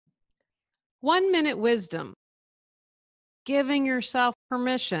1 minute wisdom, giving yourself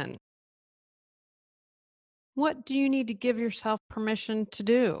permission. What do you need to give yourself permission to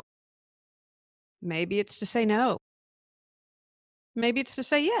do? Maybe it's to say no. Maybe it's to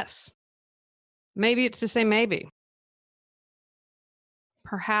say yes. Maybe it's to say maybe.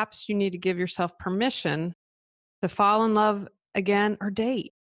 Perhaps you need to give yourself permission to fall in love again or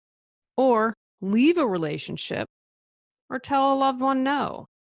date, or leave a relationship, or tell a loved one no.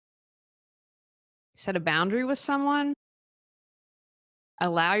 Set a boundary with someone.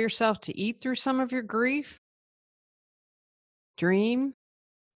 Allow yourself to eat through some of your grief. Dream.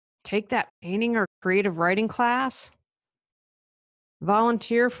 Take that painting or creative writing class.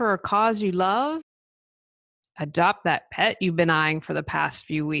 Volunteer for a cause you love. Adopt that pet you've been eyeing for the past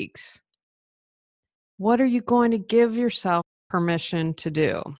few weeks. What are you going to give yourself permission to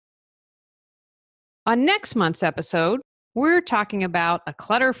do? On next month's episode, we're talking about a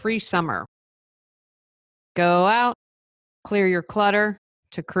clutter-free summer. Go out, clear your clutter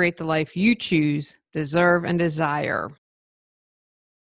to create the life you choose, deserve, and desire.